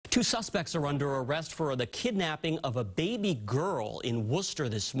Two suspects are under arrest for the kidnapping of a baby girl in Worcester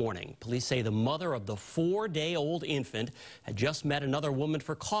this morning. Police say the mother of the 4-day-old infant had just met another woman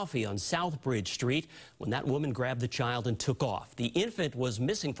for coffee on Southbridge Street when that woman grabbed the child and took off. The infant was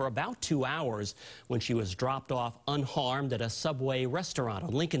missing for about 2 hours when she was dropped off unharmed at a Subway restaurant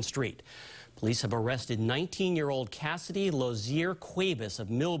on Lincoln Street. Police have arrested 19-year-old Cassidy Lozier Cuevas of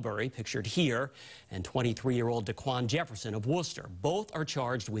Millbury, pictured here, and 23-year-old Daquan Jefferson of Worcester. Both are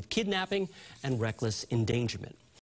charged with kidnapping and reckless endangerment.